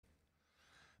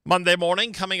Monday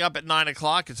morning, coming up at 9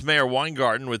 o'clock, it's Mayor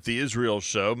Weingarten with the Israel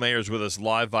Show. Mayor's with us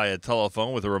live via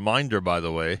telephone with a reminder, by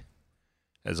the way,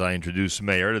 as I introduce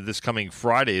Mayor, that this coming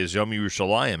Friday is Yom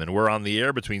Yerushalayim, and we're on the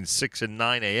air between 6 and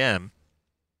 9 a.m.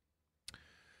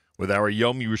 with our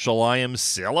Yom Yerushalayim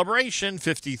celebration,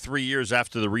 53 years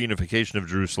after the reunification of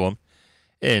Jerusalem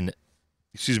in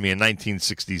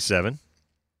 1967.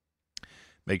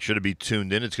 Make sure to be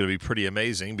tuned in. It's going to be pretty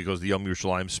amazing because the Yom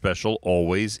Yerushalayim special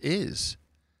always is.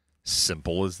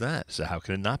 Simple as that. So how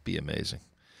can it not be amazing?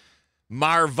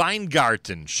 Mar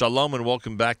Weingarten, shalom and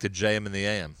welcome back to JM in the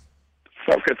AM.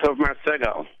 Boker Tov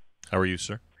Marcego. How are you,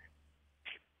 sir?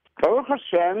 Baruch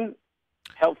Hashem,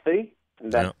 healthy,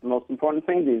 and that's the most important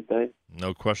thing these days.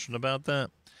 No question about that.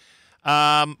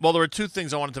 Well, there are two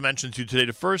things I wanted to mention to you today.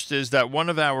 The first is that one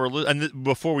of our, and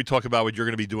before we talk about what you're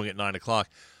going to be doing at 9 o'clock,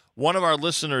 one of our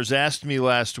listeners asked me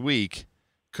last week,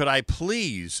 could I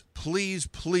please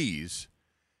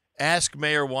ask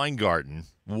Mayor Weingarten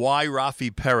why Rafi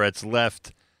Peretz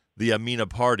left the Amina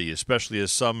Party, especially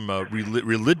as some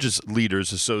religious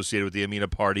leaders associated with the Amina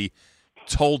Party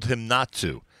told him not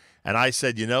to. And I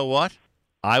said, you know what?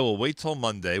 I will wait till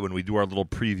Monday when we do our little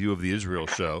preview of the Israel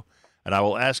Show, and I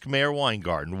will ask Mayor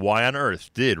Weingarten why on earth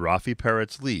did Rafi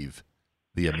Peretz leave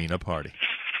the Amina Party.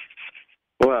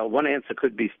 Well, one answer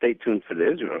could be stay tuned for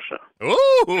the Israel Show.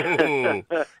 Ooh,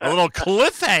 a little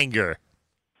cliffhanger.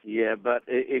 Yeah, but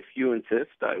if you insist,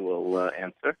 I will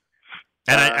answer.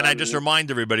 And I just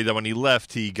remind everybody that when he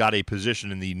left, he got a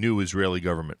position in the new Israeli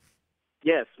government.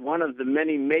 Yes, one of the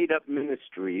many made-up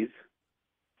ministries.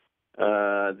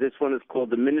 This one is called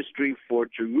the Ministry for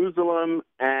Jerusalem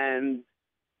and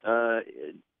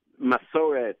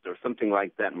Masoret or something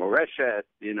like that, Moreshet,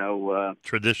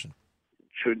 Tradition.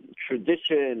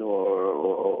 Tradition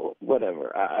or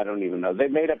whatever. I don't even know. They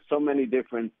made up so many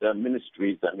different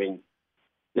ministries. I mean,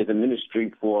 there's a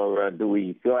ministry for do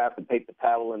we throw out the paper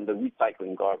towel and the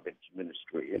recycling garbage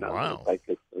ministry. Wow.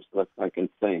 It's like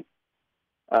insane.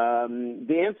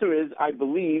 The answer is, I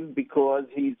believe, because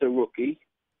he's a rookie,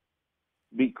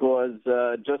 because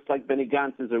just like Benny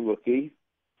Gantz is a rookie,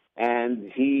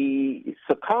 and he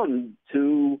succumbed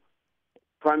to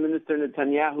Prime Minister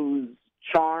Netanyahu's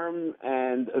charm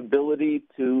and ability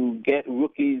to get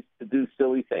rookies to do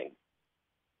silly things.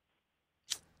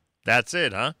 That's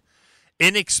it, huh?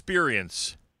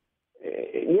 Inexperience.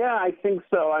 Yeah, I think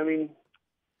so. I mean,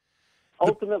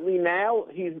 ultimately now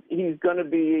he's going to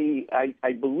be, I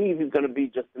believe he's going to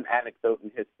be just an anecdote in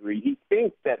history. He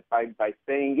thinks that by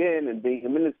staying in and being a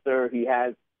minister,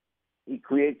 he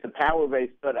creates a power base,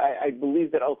 but I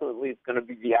believe that ultimately it's going to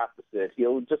be the opposite.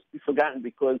 He'll just be forgotten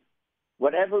because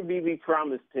whatever Bibi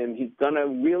promised him, he's going to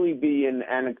really be an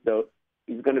anecdote.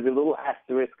 He's going to be a little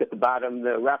asterisk at the bottom.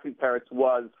 The Rafi Peretz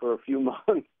was for a few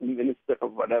months minister or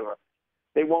whatever.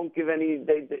 They won't give any.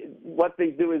 What they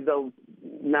do is they'll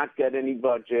not get any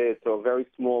budget or very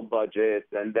small budget,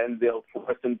 and then they'll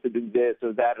force him to do this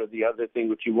or that or the other thing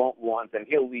which he won't want, and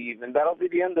he'll leave, and that'll be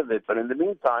the end of it. But in the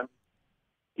meantime,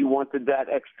 he wanted that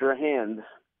extra hand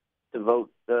to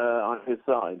vote on his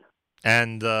side.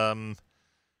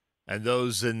 And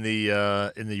those in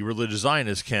the religious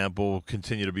Zionist camp will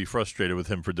continue to be frustrated with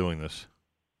him for doing this.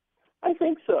 I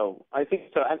think so.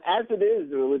 And as it is,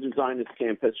 the religious Zionist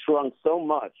camp has shrunk so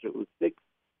much. It was six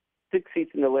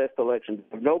seats in the last election.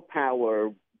 No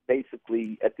power,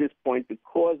 basically, at this point,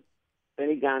 because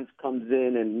Benny Gantz comes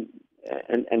in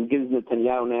and gives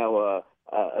Netanyahu now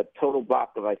a total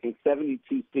block of, I think,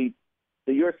 72 seats.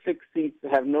 So your 6 seats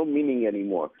have no meaning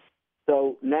anymore.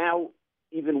 So now,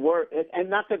 even worse, and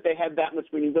not that they had that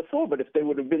much meaning before, but if they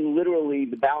would have been literally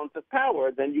the balance of power,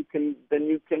 then you can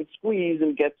squeeze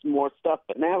and get some more stuff.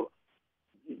 But now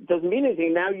it doesn't mean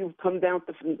anything. Now you've come down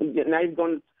to, now you've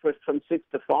gone from 6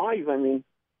 to 5. I mean,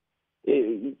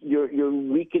 you're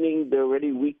weakening the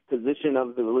already weak position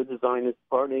of the religious Zionist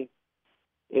party.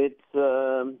 It's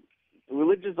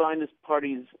religious Zionist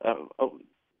parties.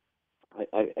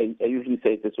 I usually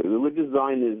say it this way: religious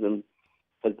Zionism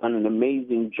has done an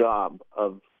amazing job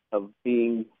of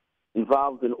being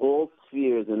involved in all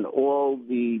spheres and all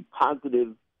the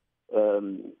positive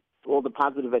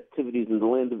activities in the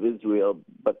land of Israel,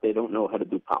 but they don't know how to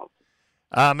do politics.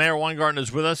 Mayor Weingarten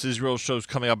is with us. Israel Show's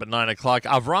coming up at 9 o'clock.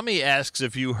 Avrami asks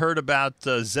if you heard about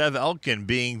Zev Elkin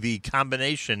being the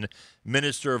combination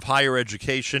Minister of Higher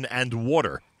Education and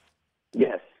Water.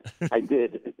 Yes, I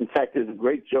did. In fact, there's a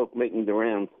great joke making the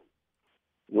rounds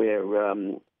where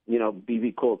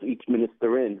Bibi calls each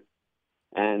minister in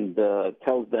and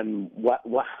tells them what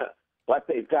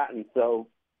they've gotten. So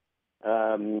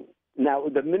now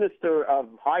the Minister of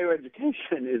Higher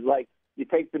Education is like you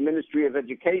take the Ministry of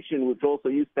Education, which also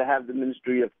used to have the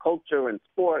Ministry of Culture and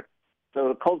Sport. So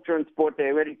the culture and sport, they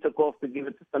already took off to give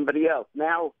it to somebody else.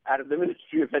 Now, out of the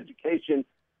Ministry of Education,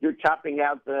 you're chopping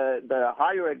out the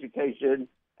higher education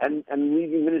and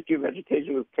leaving Ministry of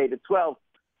Education with K-12.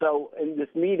 So in this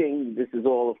meeting, this is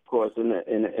all, of course, in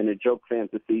a joke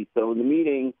fantasy. So in the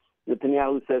meeting,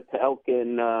 Netanyahu says to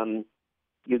Elkin,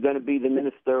 you're going to be the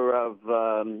Minister of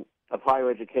Higher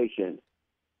Education.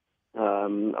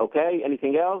 Okay,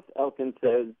 anything else? Elkin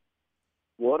says,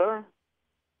 water?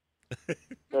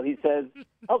 So he says,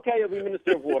 okay, I'll be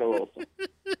Minister of Water also.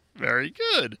 Very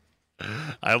good.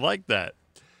 I like that.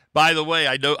 By the way,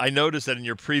 I noticed that in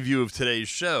your preview of today's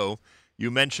show,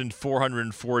 you mentioned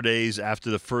 404 days after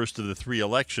the first of the three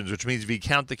elections, which means if you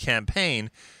count the campaign,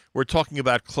 we're talking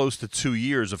about close to 2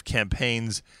 years of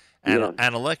campaigns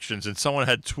and elections. And someone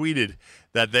had tweeted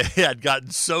that they had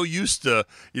gotten so used to,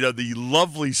 the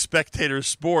lovely spectator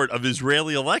sport of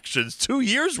Israeli elections, 2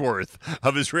 years worth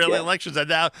of Israeli elections, and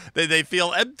now they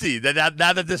feel empty. Now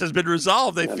that this has been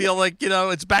resolved, they feel like,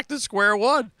 it's back to square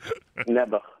one.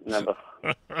 Never. Never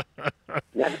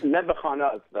on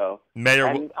us, though. Mayor,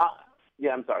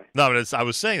 I'm sorry. No, but I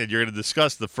was saying that you're going to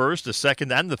discuss the first, the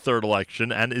second, and the third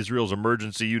election and Israel's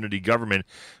emergency unity government,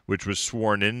 which was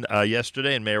sworn in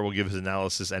yesterday, and Mayor will give his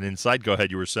analysis and insight. Go ahead,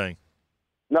 you were saying.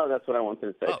 No, that's what I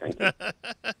wanted to say. Thank you.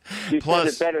 You said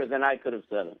it better than I could have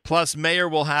said it. Plus, Mayor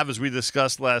will have, as we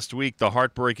discussed last week, the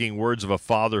heartbreaking words of a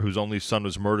father whose only son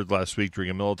was murdered last week during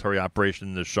a military operation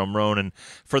in the Shomron. And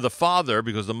for the father,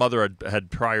 because the mother had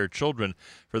prior children,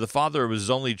 for the father, it was his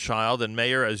only child. And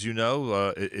Mayor, as you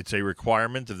know, it's a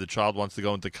requirement if the child wants to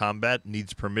go into combat,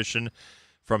 needs permission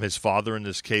from his father in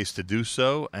this case to do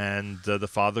so. And the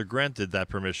father granted that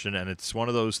permission. And it's one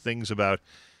of those things about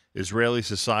Israeli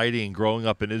society and growing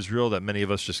up in Israel that many of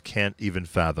us just can't even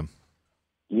fathom.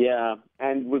 Yeah,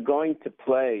 and we're going to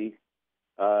play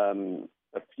a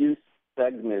few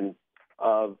segments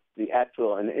of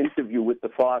an interview with the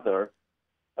father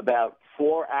about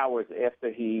 4 hours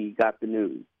after he got the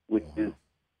news, which is,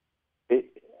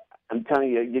 I'm telling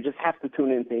you, you just have to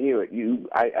tune in to hear it.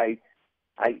 I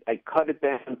cut it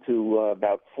down to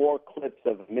about 4 clips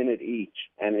of a minute each,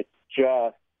 and it's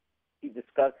just, he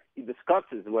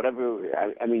discusses whatever,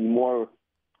 more,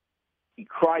 he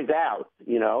cries out,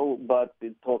 but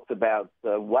it talks about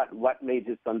what made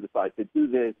his son decide to do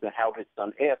this, and how his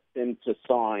son asked him to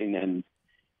sign, and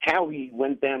how he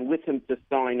went down with him to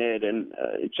sign it, and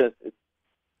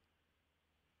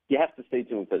you have to stay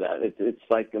tuned for that. It's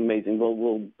like amazing.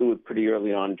 We'll do it pretty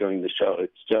early on during the show.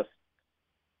 It's just,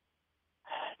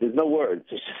 there's no words.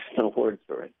 There's just no words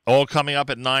for it. All coming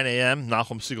up at 9 a.m.,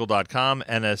 NachumSegal.com,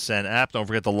 NSN app. Don't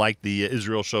forget to like the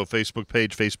Israel Show Facebook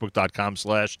page,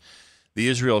 Facebook.com/The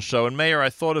Israel Show. And Mayor,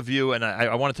 I thought of you, and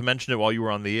I wanted to mention it while you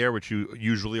were on the air, which you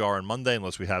usually are on Monday,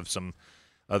 unless we have some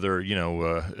other,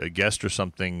 a guest or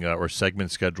something or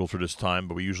segment scheduled for this time,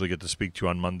 but we usually get to speak to you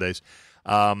on Mondays.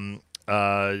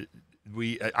 I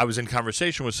was in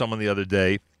conversation with someone the other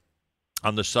day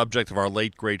on the subject of our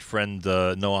late great friend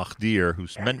Noach Deer, who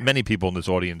many people in this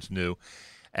audience knew.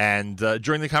 And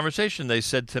during the conversation, they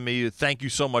said to me, "Thank you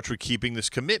so much for keeping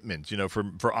this commitment,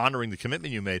 for honoring the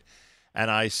commitment you made." And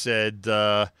I said,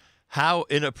 how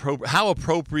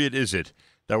appropriate is it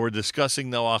that we're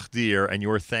discussing Noach Deer and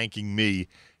you're thanking me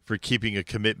for keeping a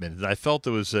commitment? And I felt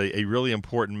it was a really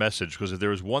important message, because if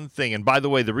there was one thing, and by the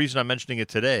way, the reason I'm mentioning it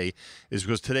today is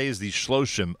because today is the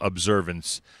Shloshim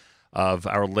observance of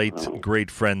our late great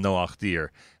friend Noach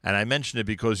Deer. And I mention it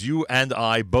because you and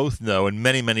I both know, and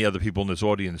many, many other people in this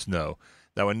audience know,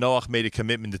 that when Noach made a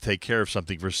commitment to take care of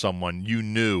something for someone, you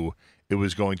knew it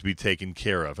was going to be taken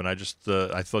care of. And I just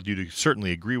I thought you'd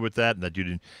certainly agree with that, and that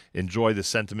you'd enjoy the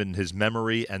sentiment in his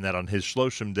memory, and that on his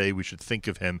Shloshim Day we should think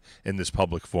of him in this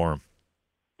public forum.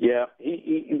 Yeah,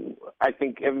 I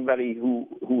think everybody who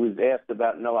is asked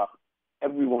about Noach,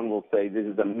 everyone will say this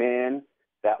is a man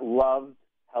that loved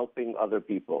helping other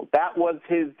people. That was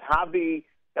his hobby.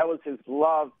 That was his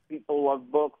love. People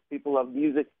love books. People love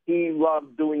music. He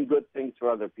loved doing good things for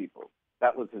other people.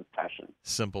 That was his passion.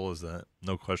 Simple as that.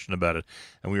 No question about it.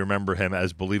 And we remember him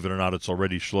as, believe it or not, it's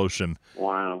already Shloshim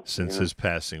since his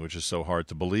passing, which is so hard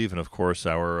to believe. And, of course,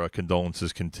 our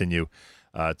condolences continue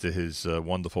to his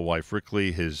wonderful wife,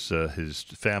 Rickley, his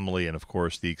family, and, of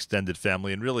course, the extended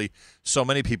family, and really so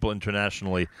many people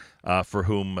internationally for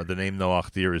whom the name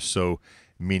Noach Deer is so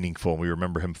meaningful. We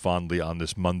remember him fondly on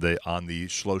this Monday on the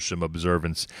Shloshim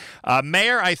observance.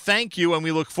 Mayor, I thank you, and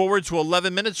we look forward to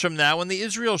 11 minutes from now when the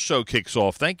Israel Show kicks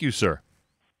off. Thank you, sir.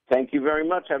 Thank you very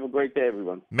much. Have a great day,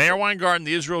 everyone. Meir Weingarten,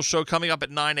 the Israel Show, coming up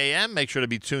at 9 a.m. Make sure to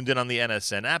be tuned in on the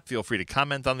NSN app. Feel free to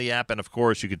comment on the app. And, of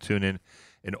course, you can tune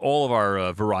in all of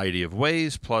our variety of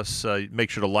ways. Plus, make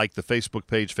sure to like the Facebook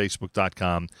page,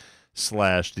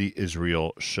 facebook.com/The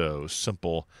Israel Show.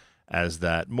 Simple as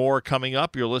that. More coming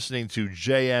up. You're listening to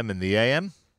JM in the AM.